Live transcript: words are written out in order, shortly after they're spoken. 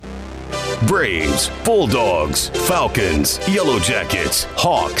Braves, Bulldogs, Falcons, Yellow Jackets,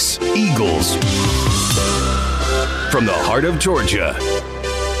 Hawks, Eagles. From the heart of Georgia,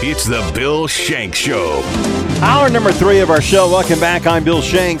 it's the Bill Shanks Show. Hour number 3 of our show. Welcome back. I'm Bill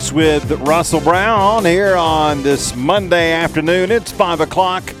Shanks with Russell Brown here on this Monday afternoon. It's 5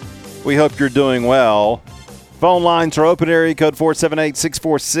 o'clock. We hope you're doing well. Phone lines are open. Area code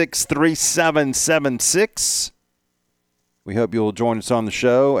 478-646-3776. We hope you'll join us on the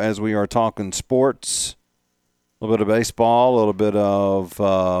show as we are talking sports. A little bit of baseball, a little bit of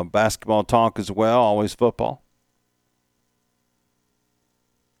basketball talk as well, always football.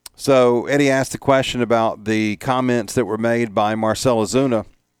 So Eddie asked a question about the comments that were made by Marcell Ozuna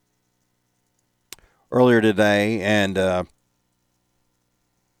earlier today, and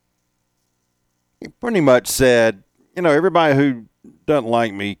he pretty much said, everybody who doesn't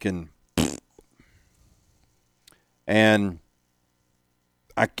like me can, and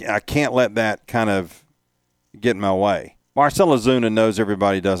I can't let that kind of get in my way. Marcell Ozuna knows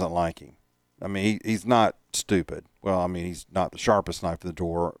everybody doesn't like him. I mean, he's not stupid. Well, I mean, he's not the sharpest knife to the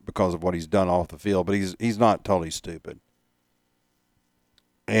door because of what he's done off the field, but he's not totally stupid.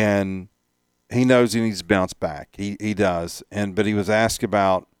 And he knows he needs to bounce back. He does. But he was asked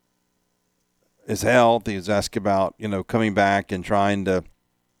about his health. He was asked about, coming back and trying to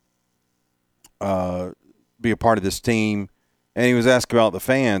be a part of this team. And he was asked about the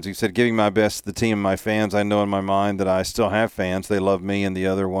fans. He said, giving my best to the team and my fans, I know in my mind that I still have fans. They love me, and the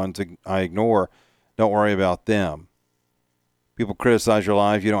other ones I ignore. Don't worry about them. People criticize your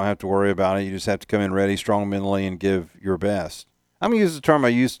life. You don't have to worry about it. You just have to come in ready, strong mentally, and give your best. I'm going to use the term I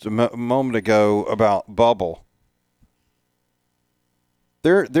used a moment ago about bubble.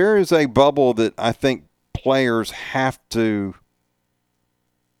 There is a bubble that I think players have to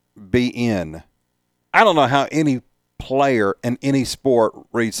be in. I don't know how any player in any sport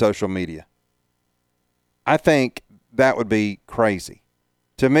reads social media. I think that would be crazy.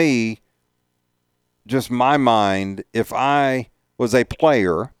 To me, just my mind, if I was a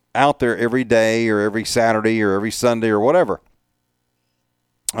player out there every day or every Saturday or every Sunday or whatever,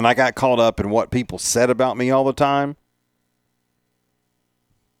 and I got caught up in what people said about me all the time,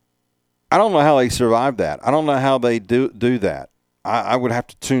 I don't know how they survive that. I don't know how they do that. I would have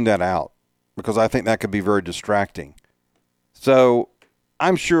to tune that out because I think that could be very distracting. So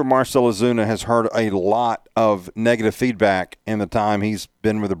I'm sure Marcell Ozuna has heard a lot of negative feedback in the time he's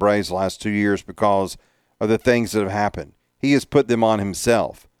been with the Braves the last 2 years because of the things that have happened. He has put them on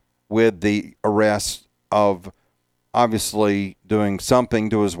himself with the arrest of obviously doing something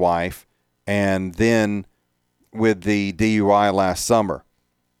to his wife and then with the DUI last summer.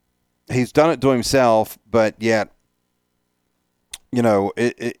 He's done it to himself, but yet,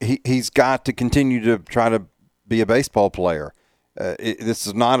 he's got to continue to try to be a baseball player. This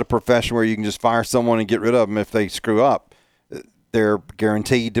is not a profession where you can just fire someone and get rid of them if they screw up. They're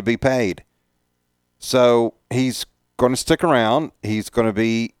guaranteed to be paid. So he's going to stick around. He's going to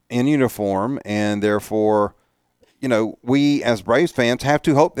be in uniform, and therefore, we as Braves fans have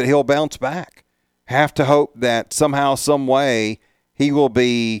to hope that he'll bounce back. Have to hope that somehow, some way, he will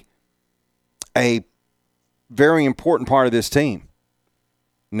be a very important part of this team.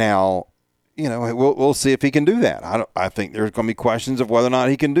 Now, we'll see if he can do that. I think there's going to be questions of whether or not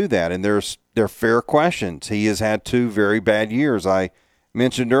he can do that, and they're fair questions. He has had 2 very bad years. I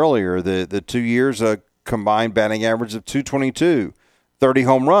mentioned earlier the 2 years a combined batting average of .222, 30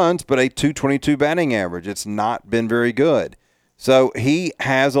 home runs, but a .222 batting average. It's not been very good. So he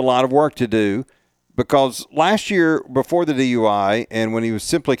has a lot of work to do because last year before the DUI and when he was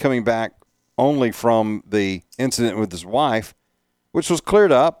simply coming back only from the incident with his wife, which was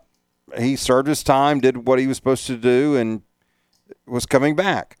cleared up, he served his time, did what he was supposed to do, and was coming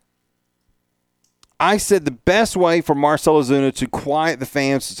back. I said the best way for Marcell Ozuna to quiet the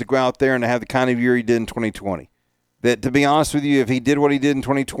fans is to go out there and have the kind of year he did in 2020. That, to be honest with you, if he did what he did in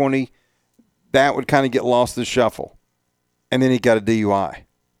 2020, that would kind of get lost in the shuffle. And then he got a DUI.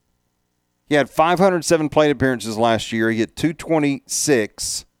 He had 507 plate appearances last year. He hit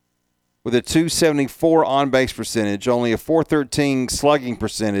 .226 with a .274 on-base percentage, only a .413 slugging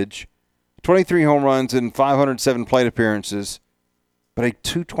percentage, 23 home runs and 507 plate appearances, but a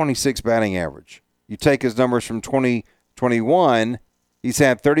 .226 batting average. You take his numbers from 2021, he's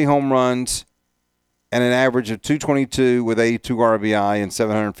had 30 home runs and an average of .222 with 82 RBI and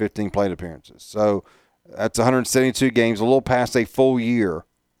 715 plate appearances. So that's 172 games, a little past a full year.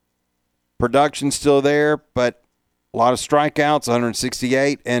 Production's still there, but a lot of strikeouts,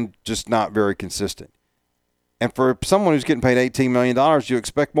 168, and just not very consistent. And for someone who's getting paid $18 million, you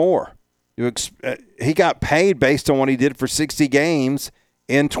expect more. He got paid based on what he did for 60 games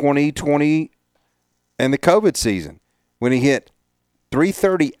in 2020 and the COVID season when he hit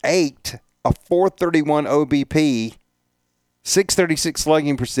 338, a 431 OBP, 636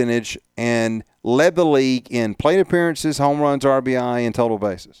 slugging percentage, and led the league in plate appearances, home runs, RBI, and total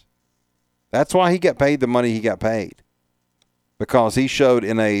bases. That's why he got paid the money he got paid, because he showed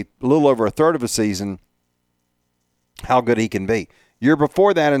in a little over a third of a season how good he can be. Year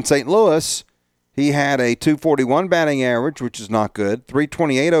before that in St. Louis, he had a 241 batting average, which is not good,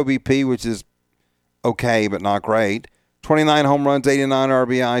 328 OBP, which is okay but not great, 29 home runs, 89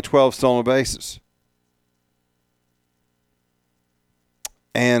 RBI, 12 stolen bases.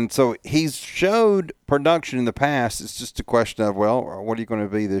 And so he's showed production in the past. It's just a question of, well, what are you going to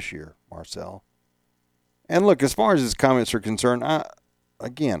be this year, Marcel? And look, as far as his comments are concerned, I'm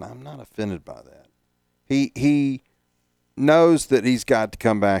not offended by that. He knows that he's got to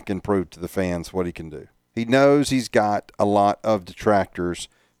come back and prove to the fans what he can do. He knows he's got a lot of detractors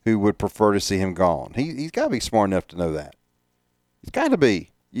who would prefer to see him gone. He's got to be smart enough to know that. He's got to be.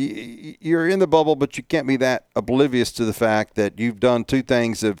 You're in the bubble, but you can't be that oblivious to the fact that you've done two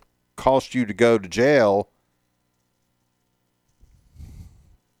things that have cost you to go to jail.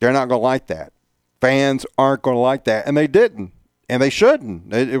 They're not going to like that. Fans aren't going to like that, and they didn't, and they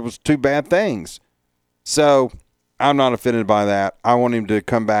shouldn't. It was two bad things. So I'm not offended by that. I want him to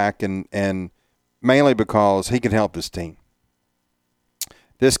come back, and mainly because he can help his team.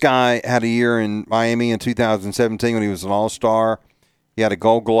 This guy had a year in Miami in 2017 when he was an all-star. He had a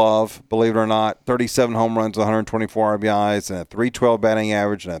Gold Glove, believe it or not, 37 home runs, 124 RBIs, and a 312 batting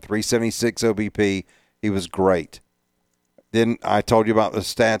average, and a 376 OBP. He was great. Then I told you about the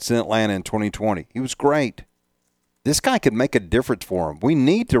stats in Atlanta in 2020. He was great. This guy could make a difference for him. We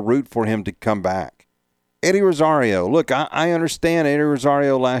need to root for him to come back. Eddie Rosario. Look, I understand Eddie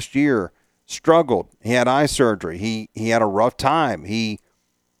Rosario last year struggled. He had eye surgery. He had a rough time. He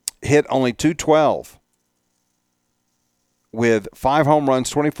hit only .212. with 5 home runs,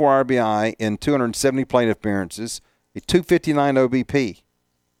 24 RBI in 270 plate appearances, a 259 OBP.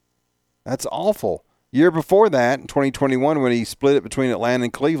 That's awful. Year before that, in 2021, when he split it between Atlanta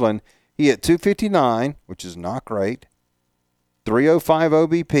and Cleveland, he hit 259, which is not great, 305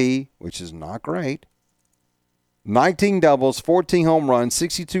 OBP, which is not great, 19 doubles, 14 home runs,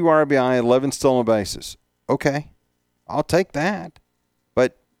 62 RBI, 11 stolen bases. Okay, I'll take that,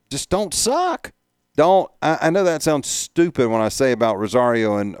 but just don't suck. I know that sounds stupid when I say about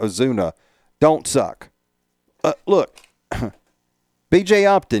Rosario and Ozuna. Don't suck. Look, B.J.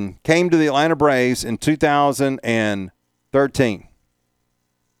 Upton came to the Atlanta Braves in 2013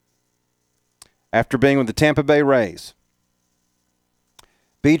 after being with the Tampa Bay Rays.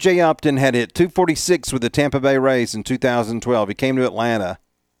 B.J. Upton had hit .246 with the Tampa Bay Rays in 2012. He came to Atlanta,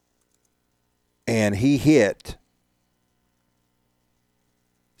 and he hit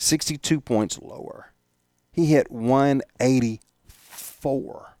 62 points lower. He hit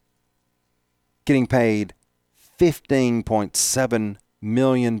 184, getting paid $15.7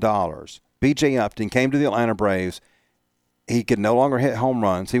 million. B.J. Upton came to the Atlanta Braves. He could no longer hit home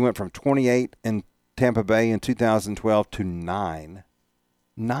runs. He went from 28 in Tampa Bay in 2012 to 9.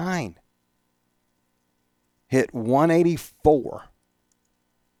 9. Hit 184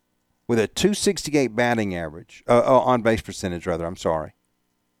 with a 268 batting average, on base percentage rather, I'm sorry.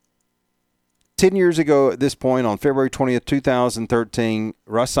 10 years ago at this point, on February 20th, 2013,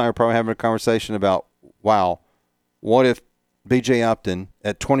 Russ and I were probably having a conversation about, wow, what if B.J. Upton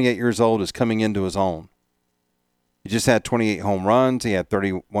at 28 years old is coming into his own? He just had 28 home runs. He had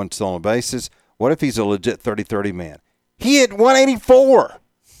 31 stolen bases. What if he's a legit 30-30 man? He hit 184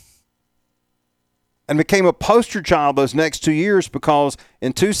 and became a poster child those next 2 years because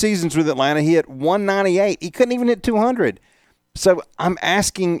in 2 seasons with Atlanta, he hit 198. He couldn't even hit 200. So I'm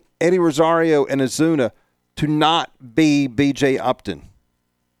asking Eddie Rosario and Ozuna to not be B.J. Upton.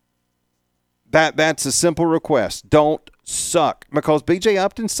 That's a simple request. Don't suck, because B.J.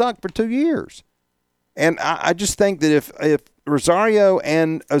 Upton sucked for 2 years. And I just think that if Rosario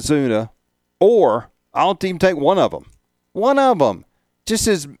and Ozuna, or I'll even take one of them, just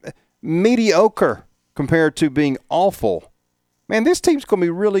as mediocre compared to being awful, man, this team's going to be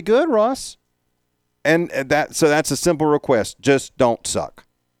really good, Russ. And that's a simple request. Just don't suck.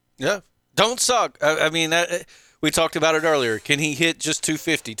 Yeah, don't suck. I mean, we talked about it earlier. Can he hit just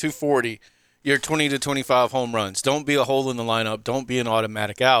 250, 240, your 20 to 25 home runs? Don't be a hole in the lineup. Don't be an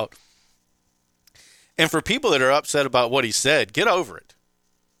automatic out. And for people that are upset about what he said, get over it.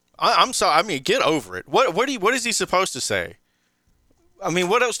 I'm sorry. I mean, get over it. What is he supposed to say? I mean,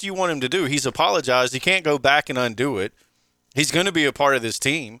 what else do you want him to do? He's apologized. He can't go back and undo it. He's going to be a part of this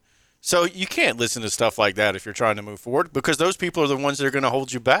team. So you can't listen to stuff like that if you're trying to move forward, because those people are the ones that are going to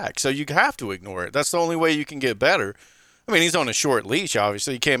hold you back. So you have to ignore it. That's the only way you can get better. I mean, he's on a short leash,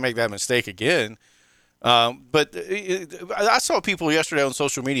 obviously. You can't make that mistake again. But I saw people yesterday on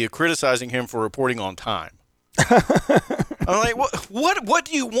social media criticizing him for reporting on time. I'm like, what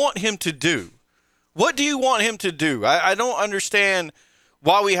do you want him to do? What do you want him to do? I don't understand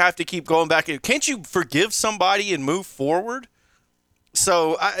why we have to keep going back. Can't you forgive somebody and move forward?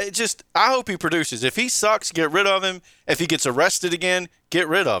 So I hope he produces. If he sucks, get rid of him. If he gets arrested again, get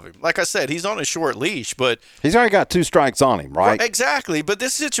rid of him. Like I said, he's on a short leash, but he's already got 2 strikes on him, right? Exactly. But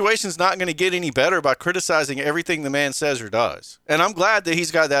this situation's not going to get any better by criticizing everything the man says or does. And I'm glad that he's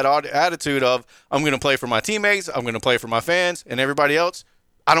got that attitude of, I'm going to play for my teammates, I'm going to play for my fans, and everybody else,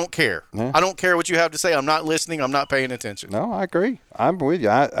 I don't care. Yeah. I don't care what you have to say. I'm not listening. I'm not paying attention. No, I agree. I'm with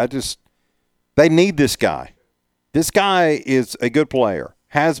you. They need this guy. This guy is a good player,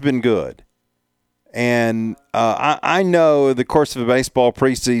 has been good. And I know the course of a baseball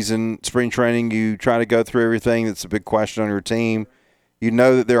preseason, spring training, you try to go through everything that's a big question on your team. You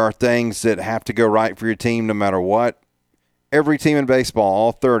know that there are things that have to go right for your team no matter what. Every team in baseball,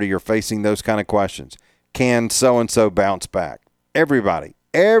 all 30, are facing those kind of questions. Can so-and-so bounce back? Everybody,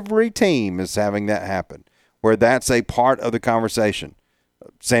 every team is having that happen, where that's a part of the conversation.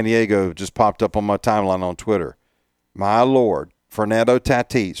 San Diego just popped up on my timeline on Twitter. My Lord, Fernando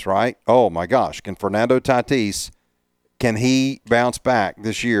Tatis, right? Oh, my gosh. Can Fernando Tatis, can he bounce back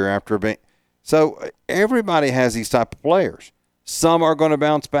this year after being – so everybody has these type of players. Some are going to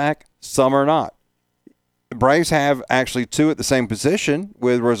bounce back. Some are not. The Braves have actually 2 at the same position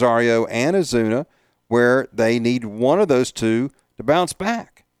with Rosario and Ozuna, where they need one of those 2 to bounce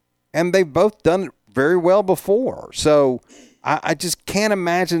back. And they've both done it very well before. So I just can't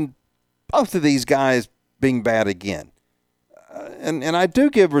imagine both of these guys being bad again. And I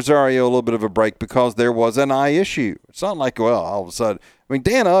do give Rosario a little bit of a break because there was an eye issue. It's not like, well, all of a sudden. I mean,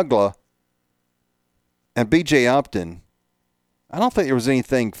 Dan Uggla and B.J. Upton, I don't think there was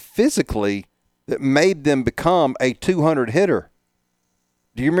anything physically that made them become a 200 hitter.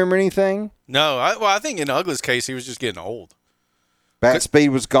 Do you remember anything? No. I think in Uggla's case, he was just getting old. Bat speed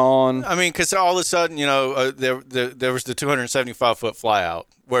was gone. I mean, because all of a sudden, there was the 275-foot flyout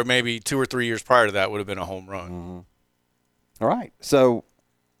where maybe 2 or 3 years prior to that would have been a home run. Mm-hmm. All right. So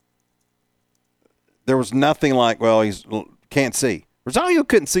there was nothing like, well, he can't see. Rosario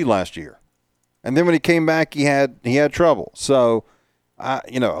couldn't see last year. And then when he came back, he had trouble. So,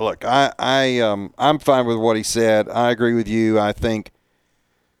 look, I'm fine with what he said. I agree with you. I think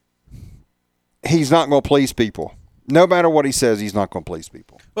he's not going to please people. No matter what he says, he's not going to please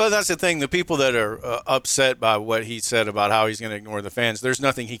people. Well, that's the thing. The people that are upset by what he said about how he's going to ignore the fans, there's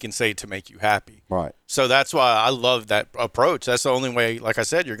nothing he can say to make you happy. Right. So that's why I love that approach. That's the only way, like I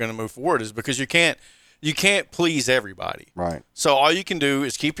said, you're going to move forward, is because you can't please everybody. Right. So all you can do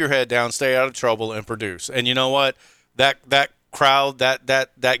is keep your head down, stay out of trouble, and produce. And you know what? That crowd,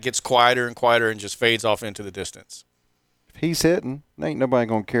 that gets quieter and quieter and just fades off into the distance. If he's hitting, ain't nobody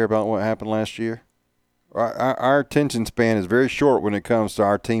going to care about what happened last year. Our attention span is very short when it comes to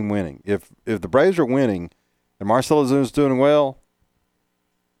our team winning. If the Braves are winning and Marcell Ozuna's doing well,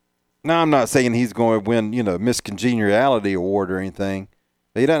 now I'm not saying he's going to win, Miss Congeniality Award or anything.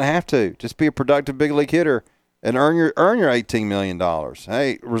 But he doesn't have to. Just be a productive big league hitter and earn your $18 million.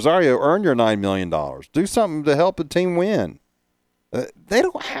 Hey, Rosario, earn your $9 million. Do something to help the team win. They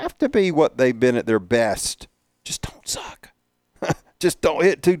don't have to be what they've been at their best. Just don't suck. Just don't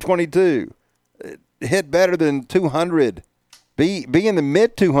hit 222. Hit better than 200. Be in the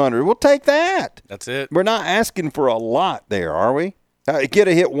mid 200. We'll take that. That's it. We're not asking for a lot there, are we? Get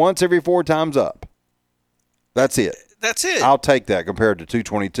a hit once every 4 times up. That's it. That's it. I'll take that compared to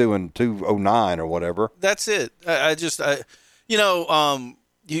 222 and 209 or whatever. That's it. You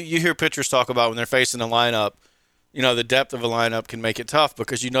hear pitchers talk about when they're facing a lineup, the depth of a lineup can make it tough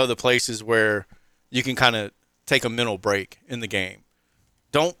because the places where you can kind of take a mental break in the game.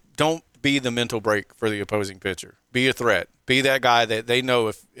 Don't be the mental break for the opposing pitcher. Be a threat. Be that guy that they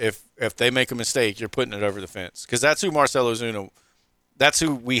know if they make a mistake, you're putting it over the fence. Because that's who Marcell Ozuna, that's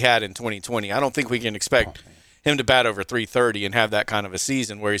who we had in 2020. I don't think we can expect him to bat over 330 and have that kind of a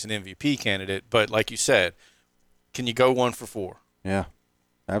season where he's an MVP candidate. But like you said, can you go 1 for 4? Yeah,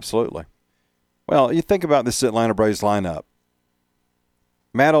 absolutely. Well, you think about this Atlanta Braves lineup.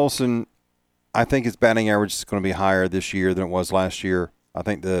 Matt Olson, I think his batting average is going to be higher this year than it was last year. I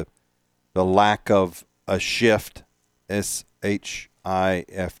think the lack of a shift, SHIFT,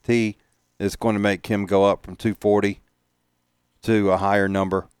 is going to make him go up from 240 to a higher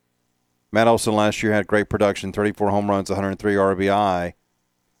number. Matt Olson last year had great production, 34 home runs, 103 RBI.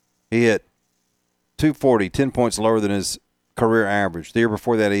 He hit 240, 10 points lower than his career average. The year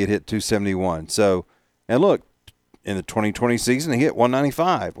before that, he had hit 271. So, and look, in the 2020 season, he hit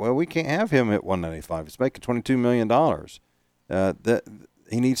 195. Well, we can't have him hit 195. He's making $22 million. That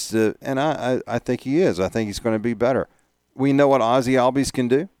he needs to, and I think he is. I think he's going to be better. We know what Ozzie Albies can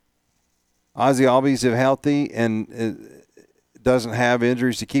do. Ozzie Albies is healthy and doesn't have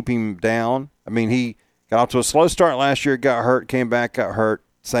injuries to keep him down. I mean, he got off to a slow start last year, got hurt, came back, got hurt,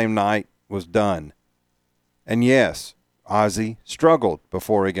 same night, was done. And yes, Ozzie struggled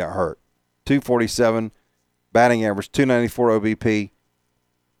before he got hurt. 247 batting average, 294 OBP,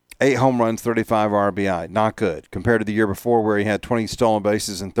 8 home runs, 35 RBI. Not good. Compared to the year before where he had 20 stolen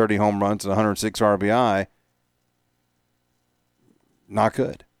bases and 30 home runs and 106 RBI, not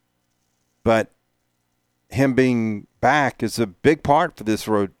good. But him being back is a big part for this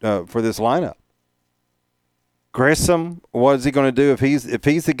lineup. Grissom, what is he going to do if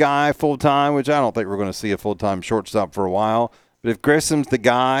he's the guy full time? Which I don't think we're going to see a full time shortstop for a while. But if Grissom's the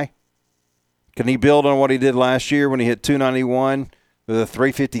guy, can he build on what he did last year when he hit 291 with a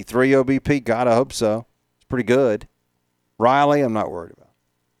 353 OBP? God, I hope so. It's pretty good. Riley, I'm not worried about.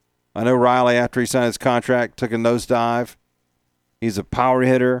 I know Riley, after he signed his contract, took a nosedive. He's a power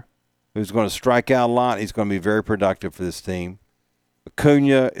hitter who's going to strike out a lot. He's going to be very productive for this team.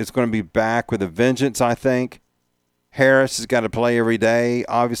 Acuna is going to be back with a vengeance, I think. Harris has got to play every day,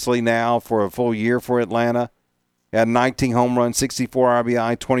 obviously now for a full year for Atlanta. He had 19 home runs, 64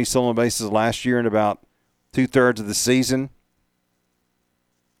 RBI, 20 stolen bases last year in about 2/3 of the season.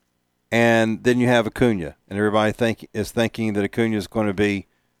 And then you have Acuna, and everybody is thinking that Acuna is going to be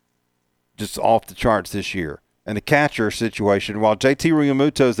just off the charts this year. And the catcher situation, while JT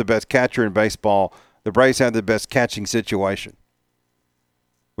Realmuto is the best catcher in baseball, the Braves have the best catching situation.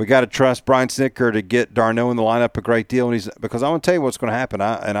 We got to trust Brian Snitker to get d'Arnaud in the lineup a great deal, because I want to tell you what's going to happen.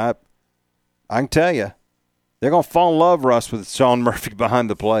 I can tell you, they're going to fall in love, Russ, with Sean Murphy behind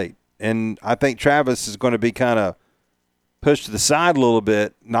the plate, and I think Travis is going to be kind of pushed to the side a little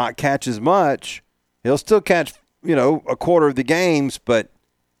bit, not catch as much. He'll still catch, a quarter of the games, but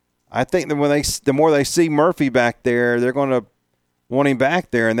I think that the more they see Murphy back there, they're going to want him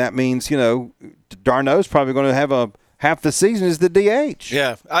back there, and that means d'Arnaud's probably going to have half the season is the DH.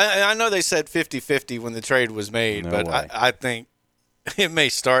 Yeah, I know they said 50-50 when the trade was made, but I think it may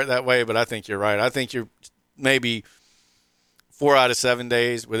start that way, but I think you're right. I think you're maybe 4 out of 7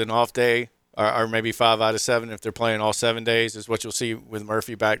 days with an off day, or maybe 5 out of 7 if they're playing all 7 days is what you'll see with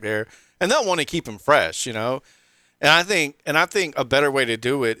Murphy back there. And they'll want to keep him fresh, And I think a better way to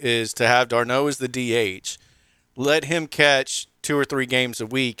do it is to have d'Arnaud as the DH. Let him catch 2 or 3 games a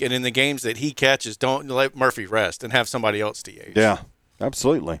week, and in the games that he catches, don't let Murphy rest and have somebody else DH. Yeah,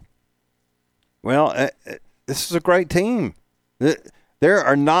 absolutely. Well, this is a great team. There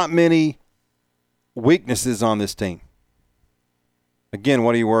are not many weaknesses on this team. Again,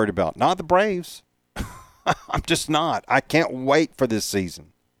 what are you worried about? Not the Braves. I'm just not. I can't wait for this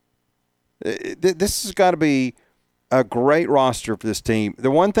season. This has got to be a great roster for this team.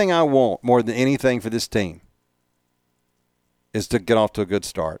 The one thing I want more than anything for this team is to get off to a good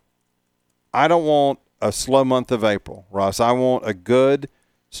start. I don't want a slow month of April, Russ. I want a good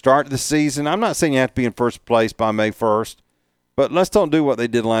start to the season. I'm not saying you have to be in first place by May 1st, but let's don't do what they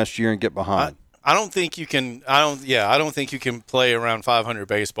did last year and get behind. I don't think you can. I don't think you can play around 500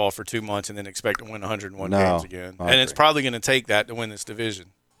 baseball for 2 months and then expect to win 101 games again. And it's probably going to take that to win this division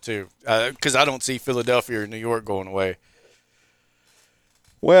too, because I don't see Philadelphia or New York going away.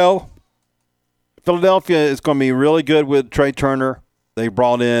 Well, Philadelphia is going to be really good with Trey Turner. They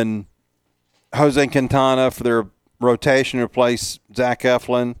brought in Jose Quintana for their rotation to replace Zach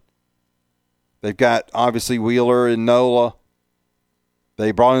Eflin. They've got, obviously, Wheeler and Nola.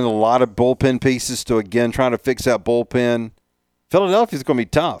 They brought in a lot of bullpen pieces to, again, try to fix that bullpen. Philadelphia's going to be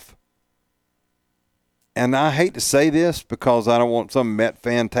tough. And I hate to say this because I don't want some Met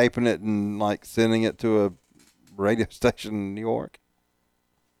fan taping it and, sending it to a radio station in New York.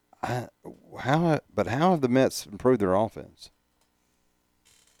 How have the Mets improved their offense?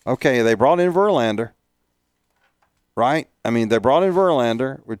 Okay, they brought in Verlander, right? I mean, they brought in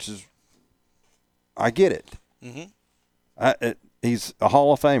Verlander, which is, I get it. Mm-hmm. He's a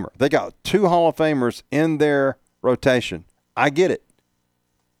Hall of Famer. They got 2 Hall of Famers in their rotation. I get it.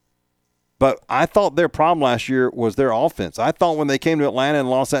 But I thought their problem last year was their offense. I thought when they came to Atlanta and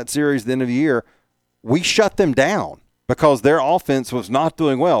lost that series at the end of the year, we shut them down because their offense was not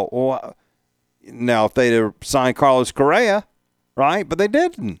doing well. Well, now, if they'd have signed Carlos Correa, right? But they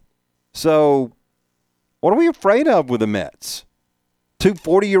didn't. So what are we afraid of with the Mets? 2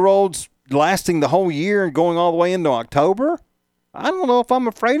 40-year-olds lasting the whole year and going all the way into October? I don't know if I'm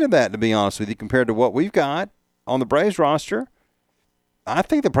afraid of that, to be honest with you, compared to what we've got on the Braves roster. I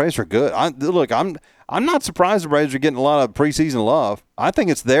think the Braves are good. I'm not surprised the Braves are getting a lot of preseason love. I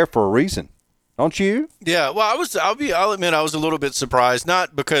think it's there for a reason. Don't you? Yeah, well, I'll admit I was a little bit surprised,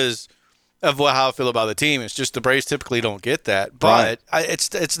 not because of how I feel about the team. It's just the Braves typically don't get that, but Right. it's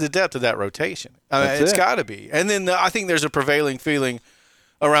the depth of that rotation. I mean, That's it's it. got to be. And then I think there's a prevailing feeling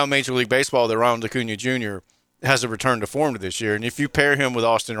around Major League Baseball that Ronald Acuna Jr. has a return to form to this year. And if you pair him with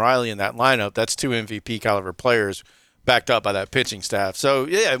Austin Riley in that lineup, that's 2 MVP caliber players backed up by that pitching staff. So,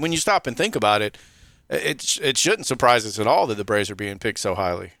 yeah, when you stop and think about it, it shouldn't surprise us at all that the Braves are being picked so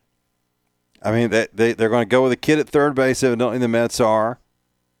highly. I mean, they're going to go with a kid at third base, evidently the Mets are.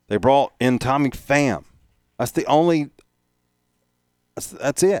 They brought in Tommy Pham. That's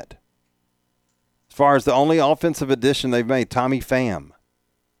it. As far as the only offensive addition they've made, Tommy Pham.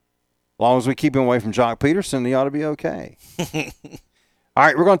 As long as we keep him away from Jock Peterson, he ought to be okay. All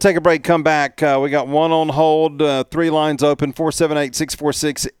right, we're going to take a break, come back. We got one on hold, 3 lines open,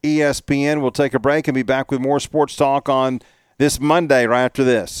 478-646-ESPN. We'll take a break and be back with more sports talk on this Monday right after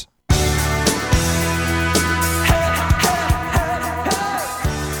this.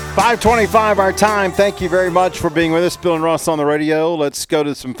 5:25 our time. Thank you very much for being with us. Bill and Russ on the radio. Let's go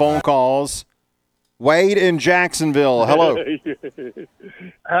to some phone calls. Wade in Jacksonville. Hello.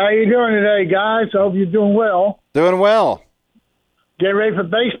 How you doing today, guys? Hope you're doing well. Doing well. Getting ready for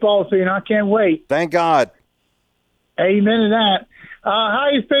baseball season. I can't wait. Thank God. Amen to that. How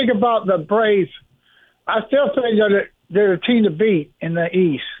you think about the Braves? I still think they're a team to beat in the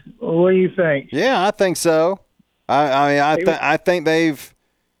East. What do you think? Yeah, I think so. I think they've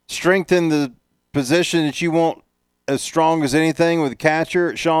strengthened the position that you want as strong as anything with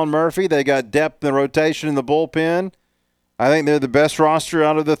catcher Sean Murphy. They got depth in the rotation in the bullpen. I think they're the best roster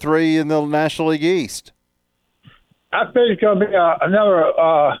out of the 3 in the National League East. I think it's going to be another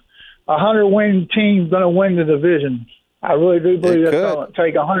 100-win team going to win the division. I really do believe that's going to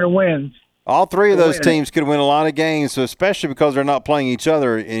take 100 wins. All 3 of those teams could win a lot of games, so especially because they're not playing each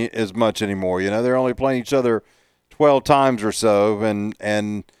other as much anymore. You know, they're only playing each other 12 times or so,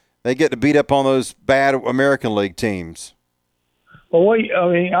 and they get to beat up on those bad American League teams. Well,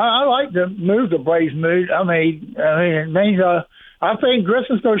 I like the move the Braves moved. I mean, it means I think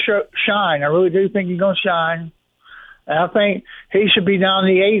Griffin's going to shine. I really do think he's going to shine. And I think he should be down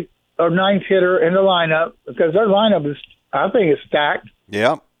the 8th or 9th hitter in the lineup because their lineup is stacked.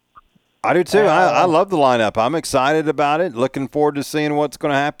 Yeah, I do too. I love the lineup. I'm excited about it. Looking forward to seeing what's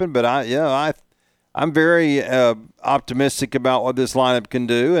going to happen. But I'm very optimistic about what this lineup can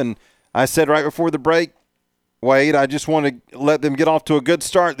do. And I said right before the break, Wade, I just want to let them get off to a good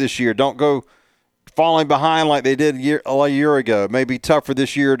start this year. Don't go falling behind like they did a year ago. It may be tougher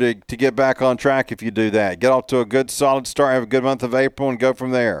this year to get back on track if you do that. Get off to a good, solid start, have a good month of April, and go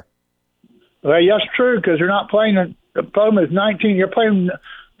from there. Well, that's true because you're not playing the problem is 19. You're playing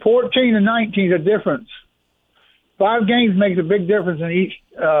 14 and 19 is a difference. 5 games makes a big difference in each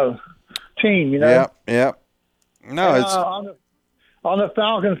team, you know? Yep. No, it's on the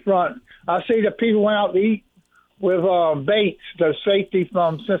Falcons front, I see that people went out to eat with Bates, the safety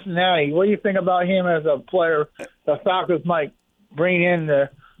from Cincinnati. What do you think about him as a player the Falcons might bring in as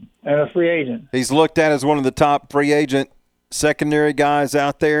a free agent? He's looked at as one of the top free agent secondary guys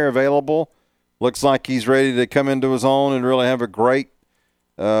out there available. Looks like he's ready to come into his own and really have a great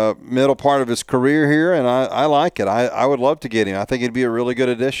middle part of his career here, and I like it. I would love to get him. I think he'd be a really good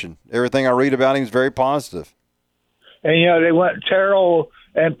addition. Everything I read about him is very positive. And, they went – Terrell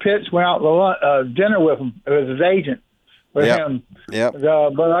and Pitts went out to dinner with him. It was his agent with him. Yep.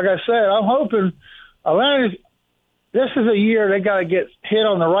 But like I said, I'm hoping Atlanta's – this is a year they got to get hit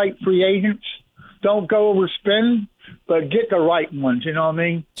on the right free agents. Don't go overspend, but get the right ones. You know what I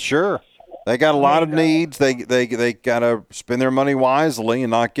mean? Sure. They got a lot of needs. They got to spend their money wisely and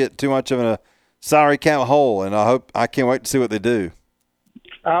not get too much of a salary cap hole. And I can't wait to see what they do.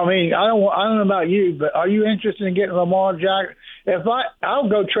 I mean, I don't know about you, but are you interested in getting Lamar Jackson? I'll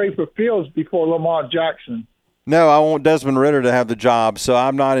go trade for Fields before Lamar Jackson. No, I want Desmond Ridder to have the job, so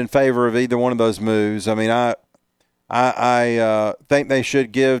I'm not in favor of either one of those moves. I mean, I think they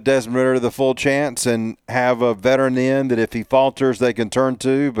should give Desmond Ridder the full chance and have a veteran in that if he falters they can turn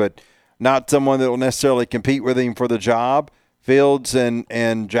to, but not someone that will necessarily compete with him for the job. Fields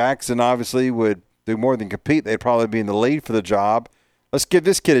and Jackson obviously would do more than compete. They'd probably be in the lead for the job. Let's give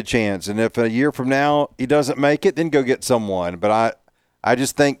this kid a chance, and if a year from now he doesn't make it, then go get someone. But I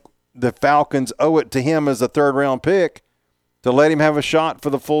just think the Falcons owe it to him as a third-round pick to let him have a shot for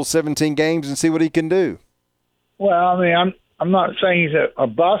the full 17 games and see what he can do. Well, I mean, I'm not saying he's a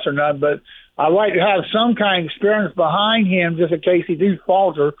bust or not, but I'd like to have some kind of experience behind him just in case he do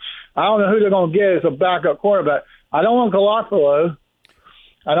falter. I don't know who they're going to get as a backup quarterback. I don't want Galapolo.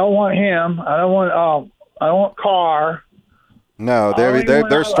 I don't want him. I don't want Carr. No,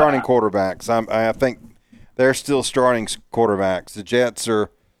 they're starting quarterbacks. I think they're still starting quarterbacks. The Jets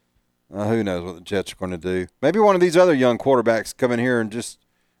are who knows what the Jets are going to do. Maybe one of these other young quarterbacks come in here and just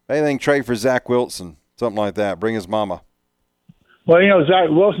maybe trade for Zach Wilson, something like that. Bring his mama. Well, Zach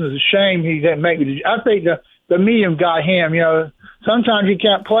Wilson is a shame he didn't make it. I think the medium got him. Sometimes you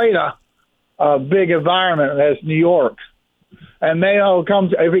can't play a big environment as New York. And Mayo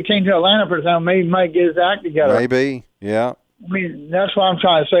if he came to Atlanta for example, maybe he might get his act together. Maybe, yeah. I mean, that's what I'm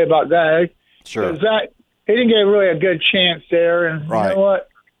trying to say about that. Sure. Zach, he didn't get really a good chance there, and right. You know what?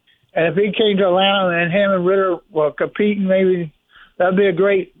 And if he came to Atlanta and him and Ritter were competing, maybe that'd be a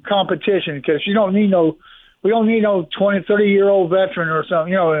great competition because we don't need no 20, 30-year-old veteran or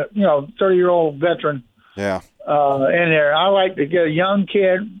something. 30-year-old veteran. Yeah. In there, I like to get a young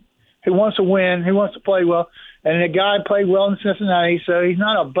kid who wants to win, who wants to play well, and the guy played well in Cincinnati, so he's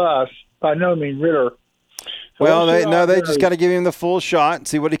not a bust by no means, Ritter. So well, they just got to give him the full shot and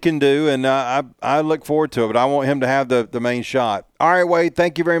see what he can do, and I look forward to it. But I want him to have the main shot. All right, Wade,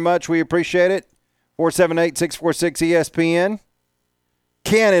 thank you very much. We appreciate it. 478-646-ESPN.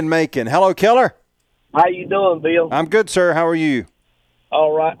 Ken in Macon. Hello, Killer. How you doing, Bill? I'm good, sir. How are you?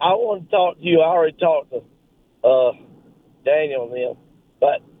 All right. I want to talk to you. I already talked to Daniel and them,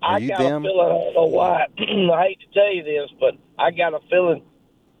 but I got a feeling, I don't know why. I hate to tell you this, but I got a feeling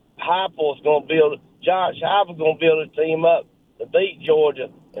Josh Heupel's going to build a team up to beat Georgia,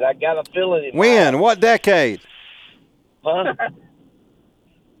 and I got a feeling. When? What decade? Huh?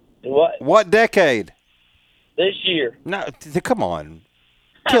 What? What decade? This year. No, come on.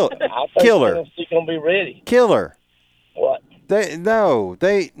 I think Killer. Tennessee's going to be ready. Killer. What? No.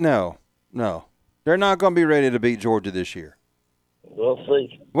 They're not going to be ready to beat Georgia this year. We'll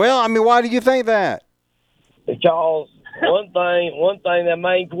see. Well, I mean, why do you think that? Because one thing, that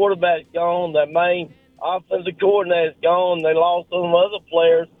main quarterback's gone, that main offensive coordinator's gone. They lost some other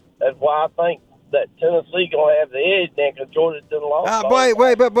players. That's why I think that Tennessee gonna have the edge then, because Georgia didn't lost.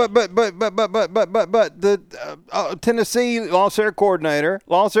 But Tennessee lost their coordinator,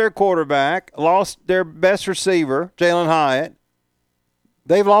 lost their quarterback, lost their best receiver, Jalen Hyatt.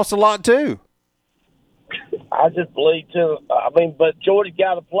 They've lost a lot too. I just believe but Georgia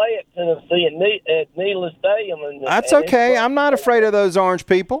got to play at Tennessee at Neyland Stadium. That's okay. I'm not afraid of those orange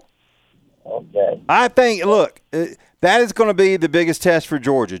people. Okay. I think, look, that is going to be the biggest test for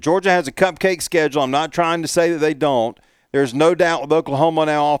Georgia. Georgia has a cupcake schedule. I'm not trying to say that they don't. There's no doubt with Oklahoma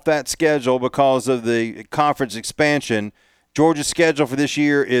now off that schedule because of the conference expansion. Georgia's schedule for this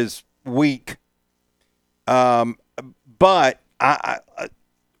year is weak. But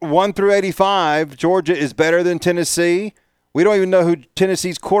 1 through 85, Georgia is better than Tennessee. We don't even know who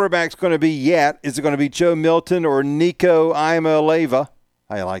Tennessee's quarterback's going to be yet. Is it going to be Joe Milton or Nico Iamaleava?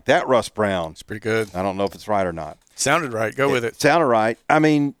 I like that, Russ Brown. It's pretty good. I don't know if it's right or not. Sounded right. Go with it. Sounded right. I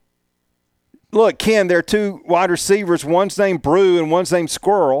mean, look, Ken, there are two wide receivers. One's named Brew and one's named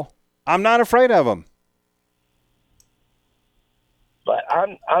Squirrel. I'm not afraid of them. But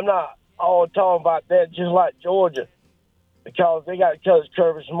I'm not all talking about that just like Georgia, because they got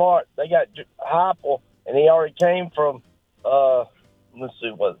Kirby Smart. They got Heupel, and he already came from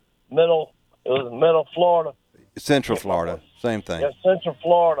Middle Florida. Central Florida. Same thing. Yeah, Central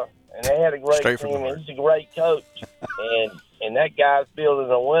Florida, and they had a great Straight from team. the He's a great coach, and that guy's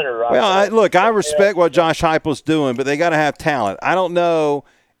building a winner right Well, I respect what Josh Heupel's doing, but they got to have talent. I don't know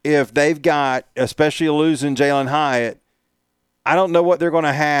if they've got, especially losing Jalen Hyatt, I don't know what they're going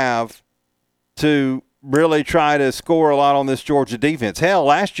to have to really try to score a lot on this Georgia defense. Hell,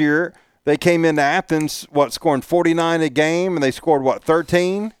 last year they came into Athens, scoring 49 a game, and they scored,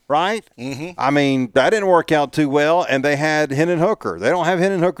 13, right? Mm-hmm. I mean, that didn't work out too well, and they had Hendon Hooker. They don't have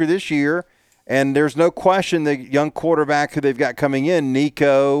Hendon Hooker this year, and there's no question the young quarterback who they've got coming in,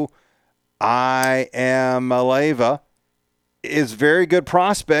 Nico Iamaleava, is a very good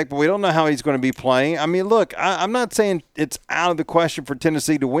prospect, but we don't know how he's going to be playing. I mean, look, I'm not saying it's out of the question for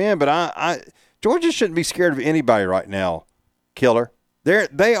Tennessee to win, but Georgia shouldn't be scared of anybody right now, Killer.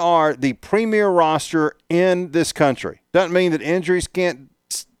 They are the premier roster in this country. Doesn't mean that injuries can't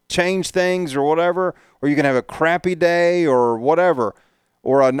change things or whatever, or you can have a crappy day or whatever,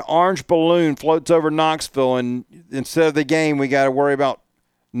 or an orange balloon floats over Knoxville, and instead of the game, we got to worry about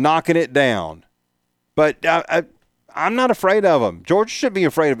knocking it down. But I'm not afraid of them. Georgia should be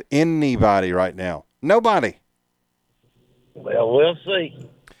afraid of anybody right now. Nobody. Well, we'll see.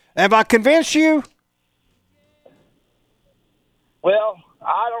 Have I convinced you? Well,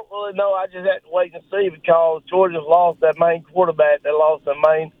 I don't really know. I just have to wait and see because Georgia's lost that main quarterback. They lost their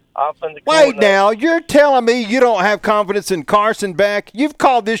main offensive Wait coordinator. now, you're telling me you don't have confidence in Carson Beck? You've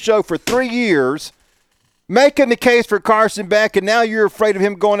called this show for 3 years, making the case for Carson Beck, and now you're afraid of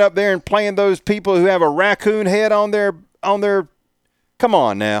him going up there and playing those people who have a raccoon head on their. Come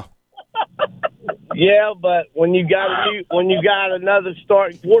on now. Yeah, but when you got another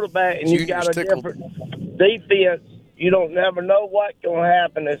starting quarterback and you Junior got a Stickle. different defense, you don't never know what's going to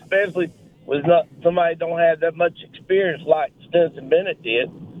happen, especially with somebody don't have that much experience like Stetson Bennett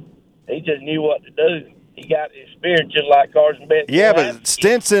did. He just knew what to do. He got experience just like Carson Beck. Yeah, but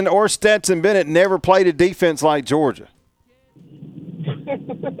Stetson Bennett never played a defense like Georgia.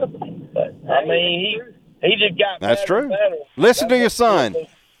 But, I mean, he just got That's better and true. better. Listen to your That's son. what-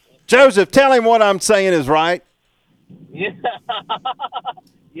 Joseph, tell him what I'm saying is right. Yeah.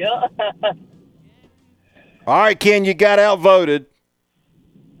 Yeah. All right, Ken, you got outvoted.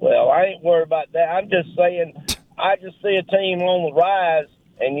 Well, I ain't worried about that. I'm just saying, I just see a team on the rise,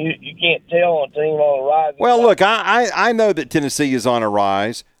 and you can't tell a team on the rise. Well, look, I know that Tennessee is on the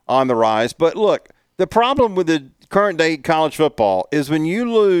rise, but look, the problem with the current day college football is when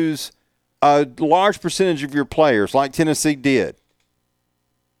you lose a large percentage of your players, like Tennessee did,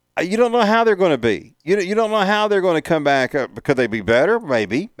 you don't know how they're going to be. You don't know how they're going to come back. Could they be better?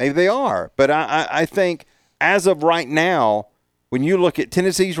 Maybe they are. But I think as of right now, when you look at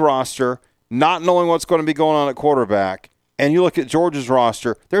Tennessee's roster, not knowing what's going to be going on at quarterback, and you look at Georgia's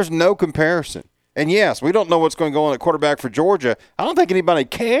roster, there's no comparison. And yes, we don't know what's going to go on at quarterback for Georgia. I don't think anybody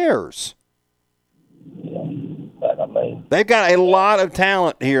cares. But, I mean, They've got a lot of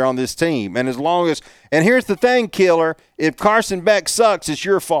talent here on this team. And and here's the thing, Killer, if Carson Beck sucks, it's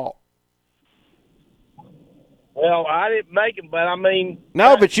your fault. well, I didn't make him, but I mean,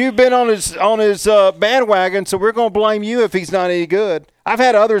 No, but you've been on his bandwagon, so we're going to blame you if he's not any good. I've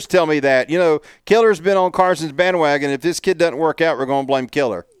had others tell me that. Killer's been on Carson's bandwagon. If this kid doesn't work out, we're going to blame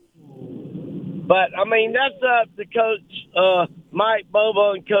Killer. but I mean that's up to Coach Mike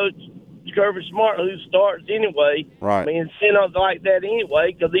Bobo and Coach Kirby Smart, who starts anyway. Right. I mean, it's up like that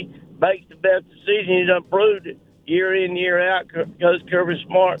anyway because he makes the best decision. He's done proved it year in, year out. Coach Kirby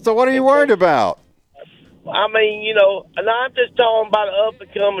Smart. So what are you worried about? I mean, and I'm just talking about up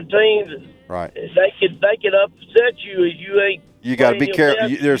and coming teams. Right. They could upset you if you ain't. You got to be careful.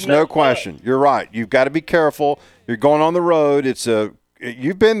 There's no question. You're right. You've got to be careful. You're going on the road.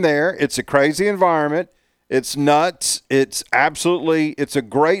 You've been there. It's a crazy environment. It's nuts. It's a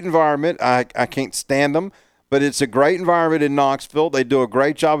great environment. I can't stand them, but it's a great environment in Knoxville. They do a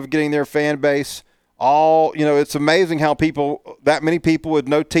great job of getting their fan base. It's amazing how that many people with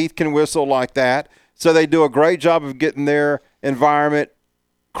no teeth can whistle like that. So they do a great job of getting their environment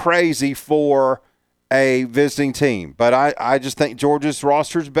crazy for a visiting team. But I just think Georgia's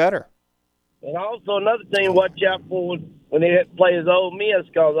roster is better. And also another thing to watch out for when they play is Ole Miss,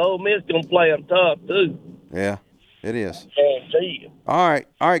 because Ole Miss going to play them tough too. Yeah, it is. Guarantee you. All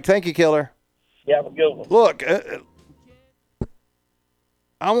right. Thank you, Killer. You have a good one. Look,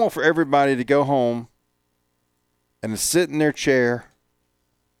 I want for everybody to go home and to sit in their chair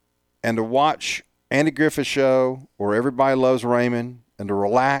and to watch Andy Griffith Show or Everybody Loves Raymond and to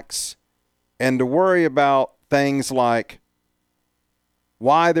relax and to worry about things like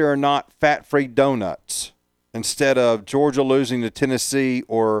why there are not fat-free donuts instead of Georgia losing to Tennessee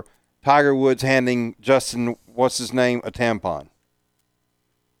or Tiger Woods handing Justin, what's his name, a tampon.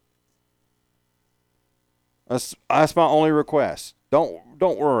 That's my only request. Don't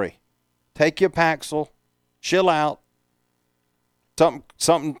worry. Take your Paxil. Chill out.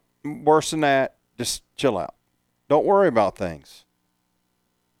 Something worse than that. Just chill out. Don't worry about things.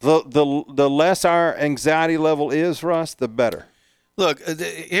 The less our anxiety level is for us, the better. Look,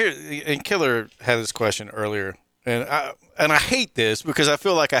 here, and Killer had this question earlier, and I hate this because I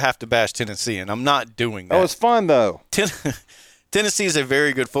feel like I have to bash Tennessee, and I'm not doing that. Oh, it's fun, though. Tennessee is a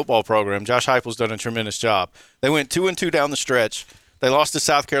very good football program. Josh Heupel's done a tremendous job. They went 2-2 down the stretch. They lost to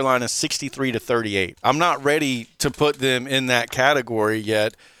South Carolina 63-38. I'm not ready to put them in that category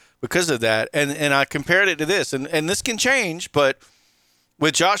yet because of that. And I compared it to this, and this can change, but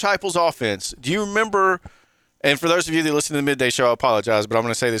with Josh Heupel's offense, do you remember – and for those of you that listen to the Midday Show, I apologize, but I'm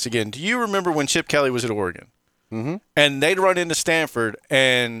going to say this again. Do you remember when Chip Kelly was at Oregon? Mm-hmm. And they'd run into Stanford,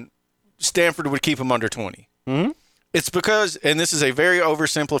 and Stanford would keep them under 20. Mm-hmm. It's because, and this is a very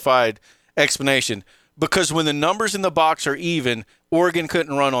oversimplified explanation, because when the numbers in the box are even, Oregon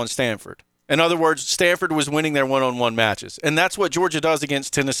couldn't run on Stanford. In other words, Stanford was winning their one-on-one matches. And that's what Georgia does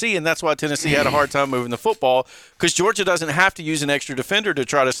against Tennessee, and that's why Tennessee had a hard time moving the football, because Georgia doesn't have to use an extra defender to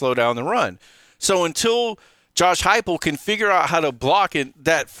try to slow down the run. So until Josh Heupel can figure out how to block in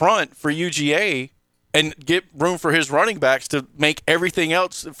that front for UGA and get room for his running backs to make everything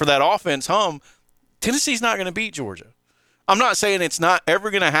else for that offense hum, Tennessee's not going to beat Georgia. I'm not saying it's not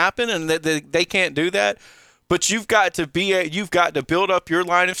ever going to happen and that they can't do that, but you've got to build up your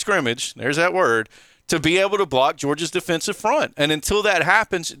line of scrimmage. There's that word. To be able to block Georgia's defensive front. And until that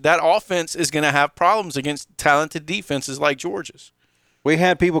happens, that offense is going to have problems against talented defenses like Georgia's. We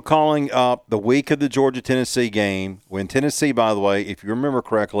had people calling up the week of the Georgia-Tennessee game when Tennessee, by the way, if you remember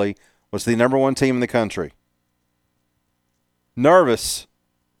correctly, was the number 1 team in the country. Nervous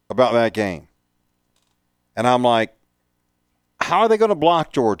about that game. And I'm like, how are they going to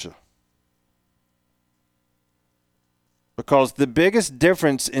block Georgia? Because the biggest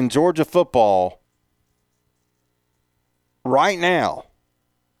difference in Georgia football right now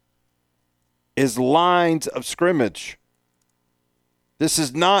is lines of scrimmage. This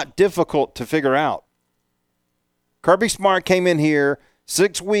is not difficult to figure out. Kirby Smart came in here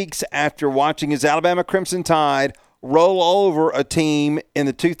 6 weeks after watching his Alabama Crimson Tide roll over a team in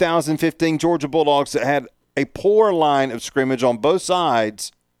the 2015 Georgia Bulldogs that had a poor line of scrimmage on both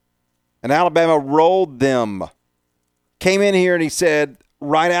sides, and Alabama rolled them. Came in here and he said,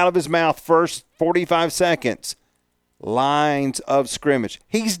 right out of his mouth, first 45 seconds, lines of scrimmage.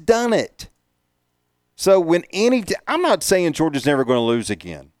 He's done it. So when I'm not saying Georgia's never going to lose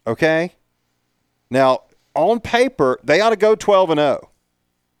again, okay? Now, on paper, they ought to go 12-0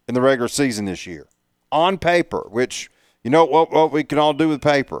 in the regular season this year. On paper, which, you know what we can all do with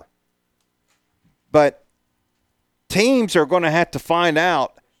paper. But teams are going to have to find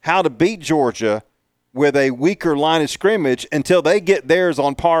out how to beat Georgia with a weaker line of scrimmage until they get theirs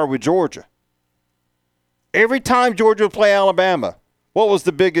on par with Georgia. Every time Georgia would play Alabama, what was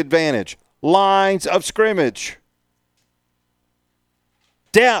the big advantage? Lines of scrimmage.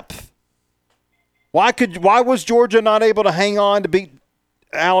 Depth. Why was Georgia not able to hang on to beat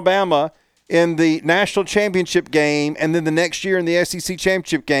Alabama in the national championship game and then the next year in the SEC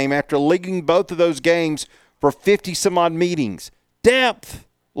championship game after leading both of those games for 50-some-odd meetings? Depth.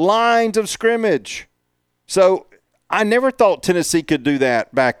 Lines of scrimmage. So I never thought Tennessee could do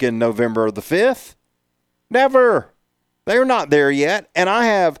that back in November the 5th. Never. They're not there yet. And I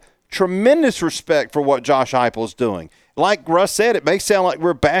have tremendous respect for what Josh Heupel is doing. Like Russ said, it may sound like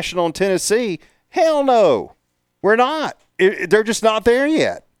we're bashing on Tennessee. Hell no. We're not. They're just not there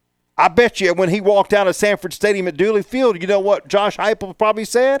yet. I bet you when he walked out of Sanford Stadium at Dooley Field, you know what Josh Heupel probably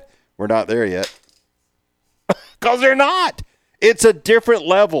said? We're not there yet. Because they're not. It's a different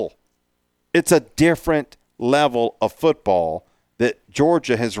level. It's a different level of football that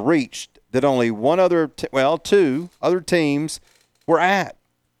Georgia has reached that only two other teams were at.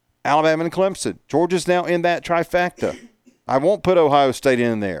 Alabama and Clemson. Georgia's now in that trifecta. I won't put Ohio State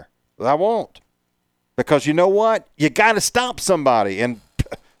in there. I won't. Because you know what? You got to stop somebody, and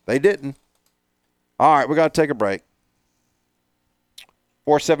they didn't. All right, we got to take a break.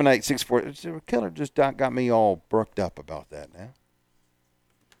 478-64. Killer just got me all brooked up about that now.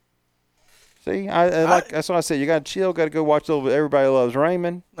 See, that's what I said. You got to chill. Got to go watch a little bit. Everybody Loves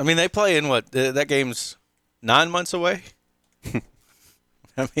Raymond. I mean, they play in what? That game's 9 months away.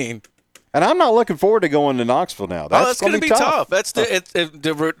 I mean, and I'm not looking forward to going to Knoxville now. That's going to be tough. That's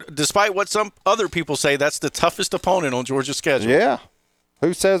despite what some other people say, that's the toughest opponent on Georgia's schedule. Yeah,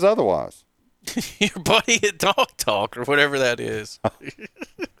 who says otherwise? Your buddy at Dog Talk or whatever that is.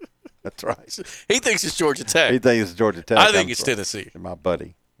 That's right. He thinks it's Georgia Tech. He thinks it's Georgia Tech. I think it's Tennessee. My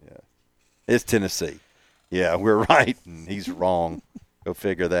buddy. Yeah, it's Tennessee. Yeah, we're right, and he's wrong. Go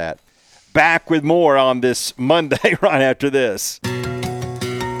figure that. Back with more on this Monday right after this.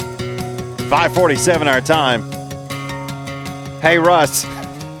 5:47 our time. Hey, Russ.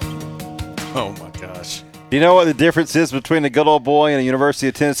 Oh, my gosh. Do you know what the difference is between a good old boy and a University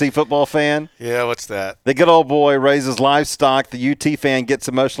of Tennessee football fan? Yeah, what's that? The good old boy raises livestock. The UT fan gets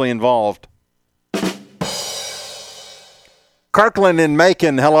emotionally involved. Kirkland in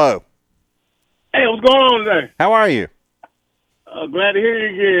Macon, hello. Hey, what's going on today? How are you? Glad to hear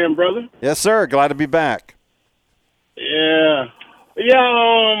you again, brother. Yes, sir. Glad to be back. Yeah.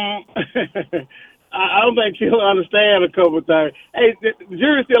 I don't think he'll understand a couple of things. Hey, the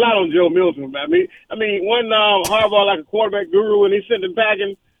jury's still out on Joe Milton. I mean, one Harbaugh like a quarterback guru and he sent him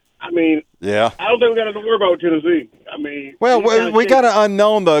packing. Yeah. I don't think we got to worry about Tennessee. We got an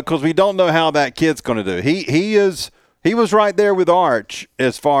unknown though because we don't know how that kid's going to do. He was right there with Arch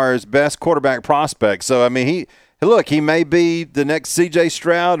as far as best quarterback prospect. So he may be the next C.J.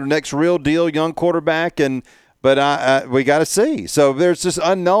 Stroud or next real deal young quarterback, but we got to see. So there's this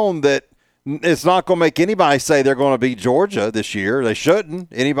unknown that it's not going to make anybody say they're going to beat Georgia this year. They shouldn't.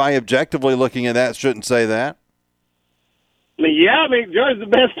 Anybody objectively looking at that shouldn't say that. Yeah, I mean, Georgia's the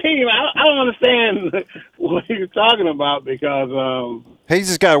best team. I don't understand what he's talking about because He's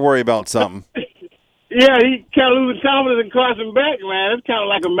just got to worry about something. yeah, he kind of losing confidence in Carson Beck, man. It's kind of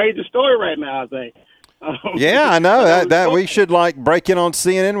like a major story right now, I think. Yeah, I know that we should like break in on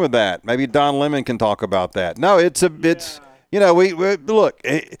CNN with that. Maybe Don Lemon can talk about that. No, it's you know we look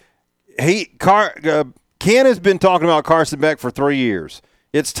Ken has been talking about Carson Beck for 3 years.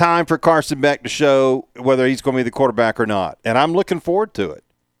 It's time for Carson Beck to show whether he's going to be the quarterback or not, and I'm looking forward to it.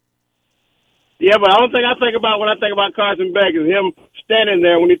 Yeah, but the only thing I think about when I think about Carson Beck is him standing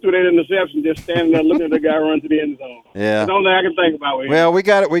there when he threw that interception, just standing there looking at the guy run to the end zone. Yeah. That's the only thing I can think about with him. Well, we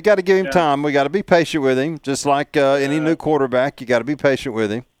got to give him time. We got to be patient with him, just like any new quarterback. You got to be patient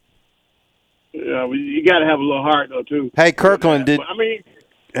with him. Yeah, you got to have a little heart though too. Hey, Kirkland,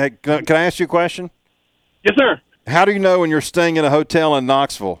 Hey, can I ask you a question? Yes, sir. How do you know when you're staying in a hotel in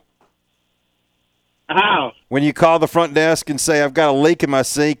Knoxville? How? When you call the front desk and say, I've got a leak in my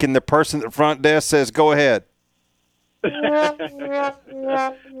sink, and the person at the front desk says, go ahead. Okay.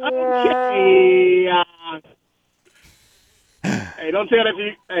 Hey, don't tell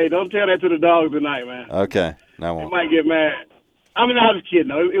that to the dogs tonight, man. Okay. No, I They won't. might get mad. I mean, I was kidding.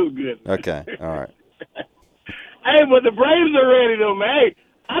 Though. It was good. Okay. All right. Hey, but the Braves are ready, though, man. Hey,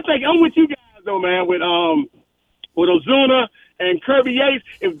 I think I'm with you guys, though, man, with Ozuna and Kirby Yates.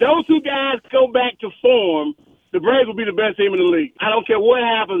 If those two guys go back to form, the Braves will be the best team in the league. I don't care what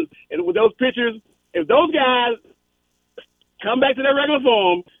happens. And with those pitchers, if those guys come back to their regular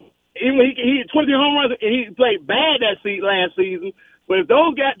form, even when he hit 23 home runs, and he played bad last season, but if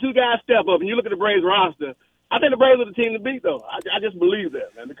those two guys step up, and you look at the Braves roster, I think the Braves are the team to beat, though. I just believe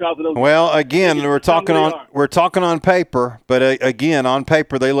that, man, because of those. Well, again, we're talking on paper, but again, on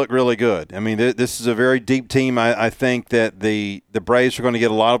paper they look really good. I mean, this is a very deep team. I think that the Braves are going to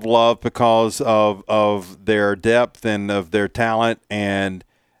get a lot of love because of their depth and of their talent. And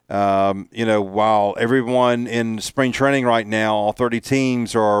while everyone in spring training right now, all 30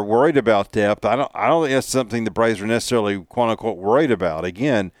 teams are worried about depth, I don't think that's something the Braves are necessarily quote unquote worried about.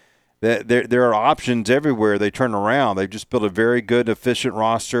 Again. There are options everywhere they turn around. They've just built a very good, efficient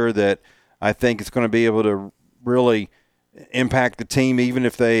roster that I think is going to be able to really impact the team, even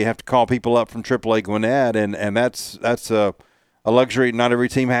if they have to call people up from AAA Gwinnett, and that's a luxury not every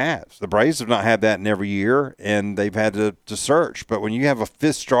team has. The Braves have not had that in every year, and they've had to search. But when you have a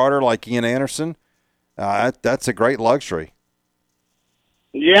fifth starter like Ian Anderson, that's a great luxury.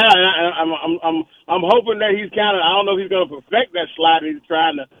 Yeah, I'm hoping that he's kind of. I don't know if he's going to perfect that slider he's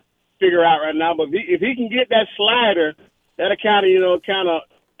trying to figure out right now, but if he can get that slider, that'll kind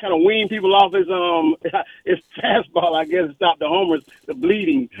of wean people off his fastball, I guess, to stop the homers, the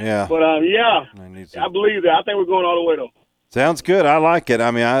bleeding. Yeah. But I believe that. I think we're going all the way though. Sounds good. I like it.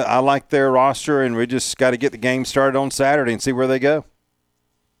 I mean, I like their roster, and we just got to get the game started on Saturday and see where they go.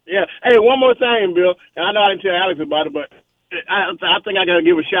 Yeah. Hey, one more thing, Bill, and I know I didn't tell Alex about it, but I think I got to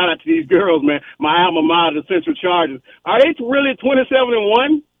give a shout out to these girls, man. My alma mater, the Central Chargers. Are they really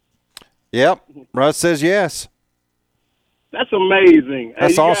 27-1? Yep. Russ says yes. That's amazing.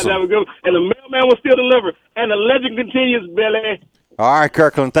 That's awesome. Guys have a good, and the mailman will still deliver. And the legend continues, Billy. All right,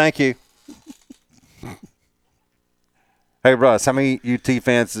 Kirkland, thank you. Hey, Russ, how many UT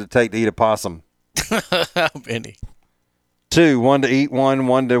fans does it take to eat a possum? How many? 2, 1 to eat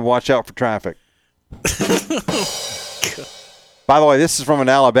one to watch out for traffic. By the way, this is from an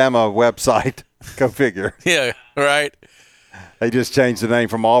Alabama website. Go figure. Yeah, right. They just changed the name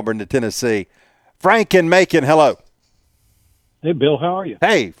from Auburn to Tennessee. Frank in Macon, hello. Hey, Bill, how are you?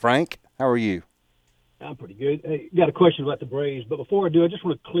 Hey, Frank, how are you? I'm pretty good. Hey, got a question about the Braves, but before I do, I just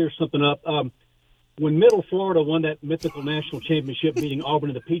want to clear something up. When Middle Florida won that mythical national championship, beating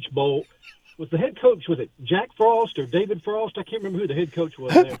Auburn in the Peach Bowl, was the head coach, was it Jack Frost or David Frost? I can't remember who the head coach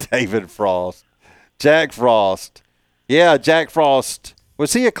was there. David Frost. Jack Frost. Yeah, Jack Frost.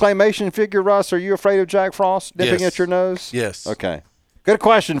 Was he a claymation figure, Russ? Are you afraid of Jack Frost nipping at your nose? Yes. Okay. Good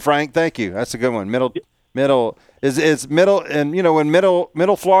question, Frank. Thank you. That's a good one. Middle is middle, and when middle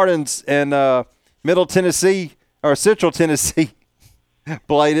Floridans and Middle Tennessee or Central Tennessee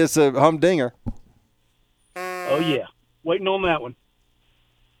played, it's a humdinger. Oh yeah, waiting on that one.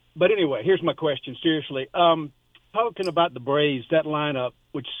 But anyway, here's my question. Seriously, talking about the Braves, that lineup,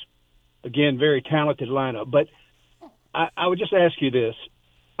 which again, very talented lineup, but I would just ask you this.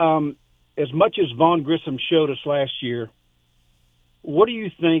 As much as Vaughn Grissom showed us last year, what do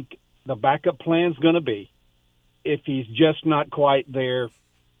you think the backup plan's going to be if he's just not quite there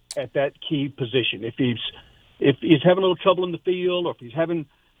at that key position? If he's having a little trouble in the field, or if he's having,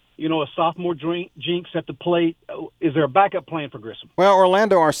 a sophomore jinx at the plate, is there a backup plan for Grissom? Well,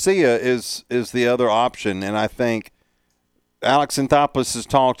 Orlando Arcia is the other option, and I think Alex Anthopoulos has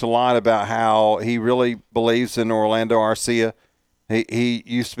talked a lot about how he really believes in Orlando Arcia. He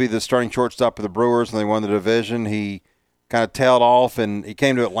used to be the starting shortstop of the Brewers, and they won the division. He kind of tailed off, and he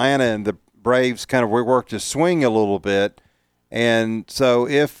came to Atlanta, and the Braves kind of reworked his swing a little bit. And so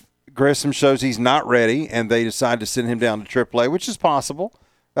if Grissom shows he's not ready and they decide to send him down to AAA, which is possible,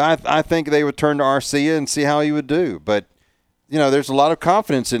 I think they would turn to Arcia and see how he would do. But, there's a lot of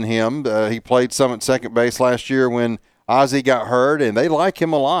confidence in him. He played some at second base last year when Ozzie got hurt, and they like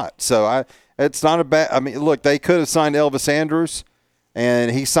him a lot. So it's not a bad – look, they could have signed Elvis Andrus,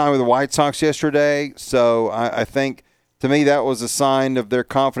 and he signed with the White Sox yesterday. So I think, to me, that was a sign of their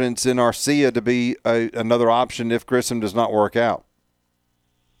confidence in Arcia to be another option if Grissom does not work out.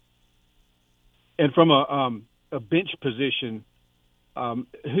 And from a bench position,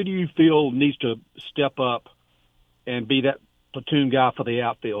 who do you feel needs to step up and be that platoon guy for the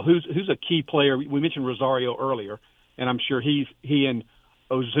outfield? Who's a key player? We mentioned Rosario earlier, and I'm sure he and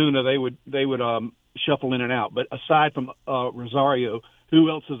Ozuna they would shuffle in and out. But aside from Rosario, who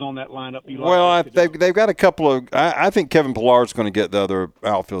else is on that lineup? They've got a couple of. I think Kevin Pillar's going to get the other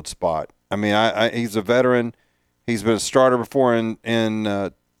outfield spot. He's a veteran. He's been a starter before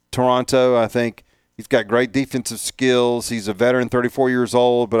in Toronto. I think he's got great defensive skills. He's a veteran, 34 years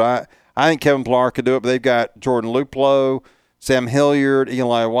old. But I think Kevin Pillar could do it. But they've got Jordan Luplow, Sam Hilliard,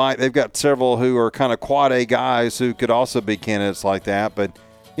 Eli White. They've got several who are kind of quad A guys who could also be candidates like that. But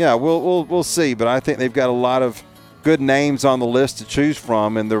yeah, we'll see. But I think they've got a lot of good names on the list to choose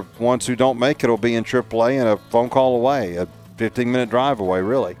from, and the ones who don't make it will be in AAA and a phone call away, a 15-minute drive away,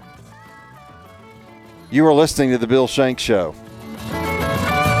 really. You are listening to The Bill Shanks Show.